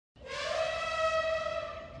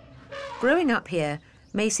Growing up here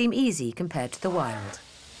may seem easy compared to the wild.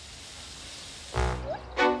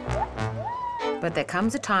 But there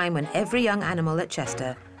comes a time when every young animal at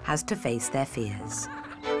Chester has to face their fears.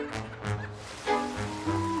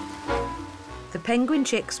 The penguin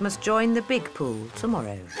chicks must join the big pool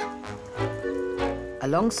tomorrow,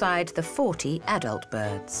 alongside the 40 adult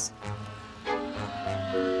birds.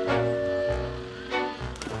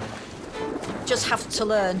 Just have to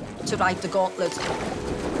learn to ride the gauntlet,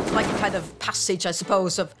 like a kind of passage, I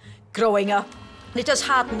suppose, of growing up. And it does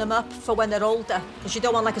harden them up for when they're older, because you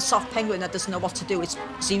don't want like a soft penguin that doesn't know what to do. It's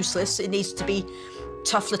useless. It needs to be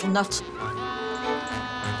tough little nut.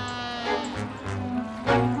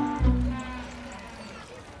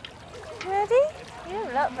 Ready? You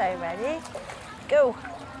don't look very ready. Go.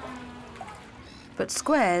 But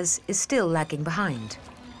Squares is still lagging behind.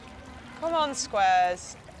 Come on,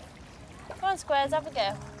 Squares. Come on, Squares, have a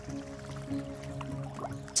go.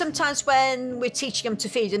 Sometimes when we're teaching them to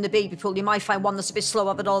feed in the baby pool, you might find one that's a bit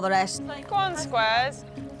slower than all the rest. Go on, Squares.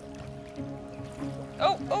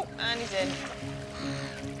 Oh, and he's in.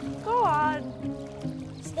 Go on.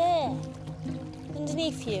 It's there,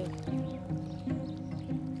 underneath you.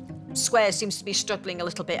 Square seems to be struggling a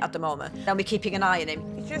little bit at the moment, and we're keeping an eye on him.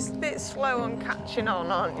 You're just a bit slow on catching on,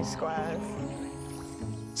 aren't you, Squares?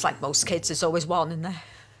 It's like most kids, there's always one in there.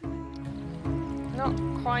 Not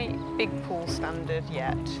quite big pool standard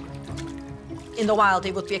yet. In the wild,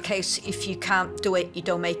 it would be a case, if you can't do it, you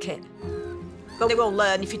don't make it. But they won't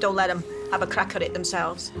learn if you don't let them have a crack at it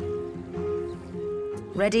themselves.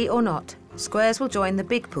 Ready or not, Squares will join the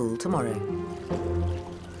big pool tomorrow.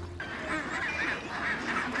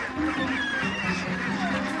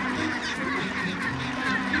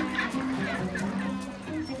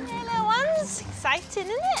 Hello, ones. Exciting,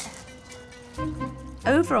 isn't it?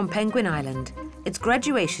 Over on Penguin Island, it's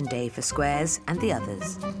graduation day for Squares and the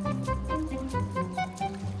others.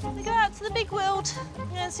 We go out to the big world. You're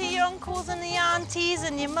going to see your uncles and the aunties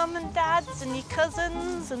and your mum and dads and your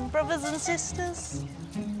cousins and brothers and sisters.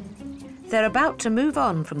 They're about to move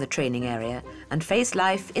on from the training area and face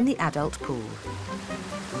life in the adult pool.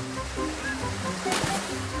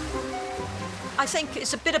 I think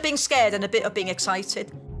it's a bit of being scared and a bit of being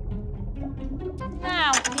excited.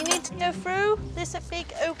 Now, you need to go through this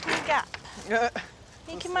big open gap.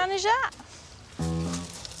 You can manage that?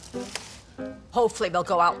 Hopefully we'll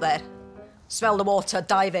go out there, smell the water,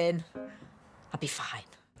 dive in. I'll be fine.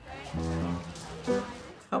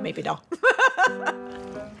 Oh, maybe not.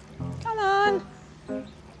 Come on.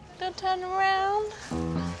 Don't turn around.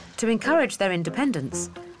 To encourage their independence,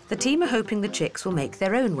 the team are hoping the chicks will make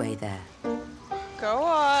their own way there. Go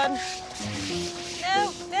on.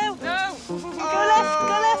 No. No. Go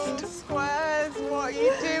left. Squares, what are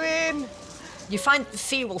you doing? You find the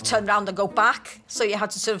few will turn around and go back, so you had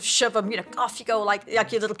to sort of shove them, off you go, like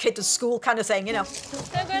your little kid to school kind of thing, Don't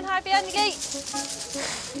go and hide behind the gate.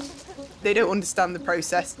 They don't understand the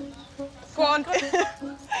process. Go on.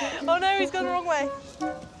 Oh no, he's gone the wrong way.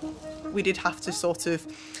 We did have to sort of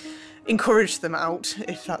encourage them out,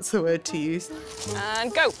 if that's the word to use.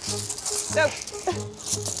 And go. Go.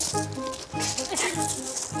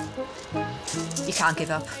 You can't give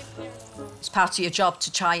up. It's part of your job to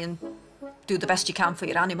try and do the best you can for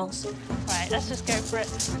your animals. Right, let's just go for it.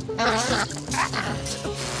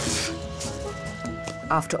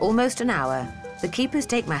 After almost an hour, the keepers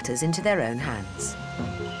take matters into their own hands.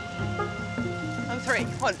 On 3.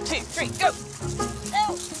 1, 2, 3, go.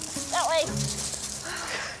 No, that way.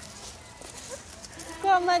 Go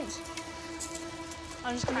on, Lunch.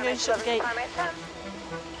 I'm just going to go and shut the gate.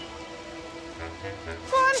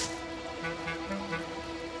 Go on.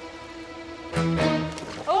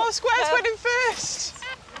 Oh, Squares went in first.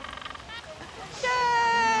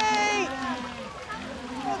 Yay!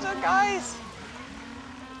 Well done, guys.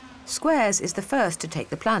 Squares is the first to take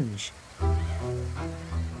the plunge.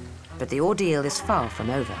 But the ordeal is far from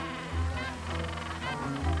over.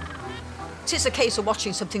 It is a case of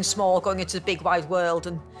watching something small going into the big wide world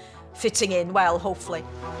and fitting in well, hopefully.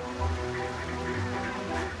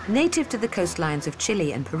 Native to the coastlines of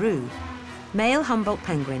Chile and Peru, male Humboldt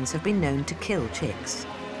penguins have been known to kill chicks.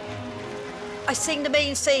 I think the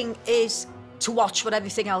main thing is to watch what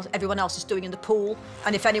everyone else is doing in the pool,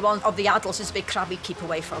 and if anyone of the adults is a bit crabby, keep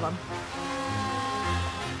away from them.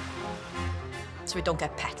 So we don't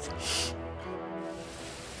get pecked.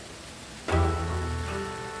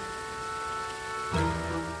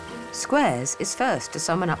 Squares is first to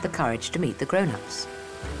summon up the courage to meet the grown-ups.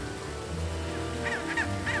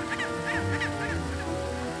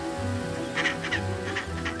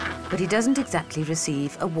 But he doesn't exactly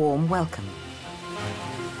receive a warm welcome.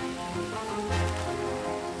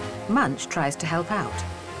 Munch tries to help out.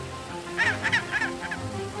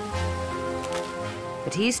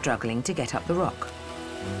 But he's struggling to get up the rock.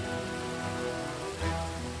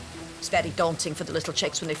 It's very daunting for the little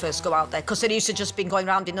chicks when they first go out there, because they're used to just being going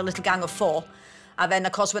around in a little gang of 4. And then,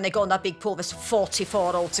 of course, when they go in that big pool, there's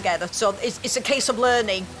 44 altogether. So it's a case of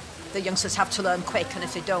learning. The youngsters have to learn quick, and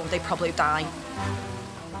if they don't, they probably die.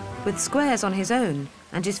 With Squares on his own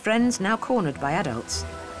and his friends now cornered by adults,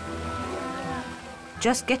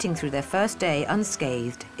 just getting through their first day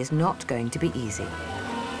unscathed is not going to be easy.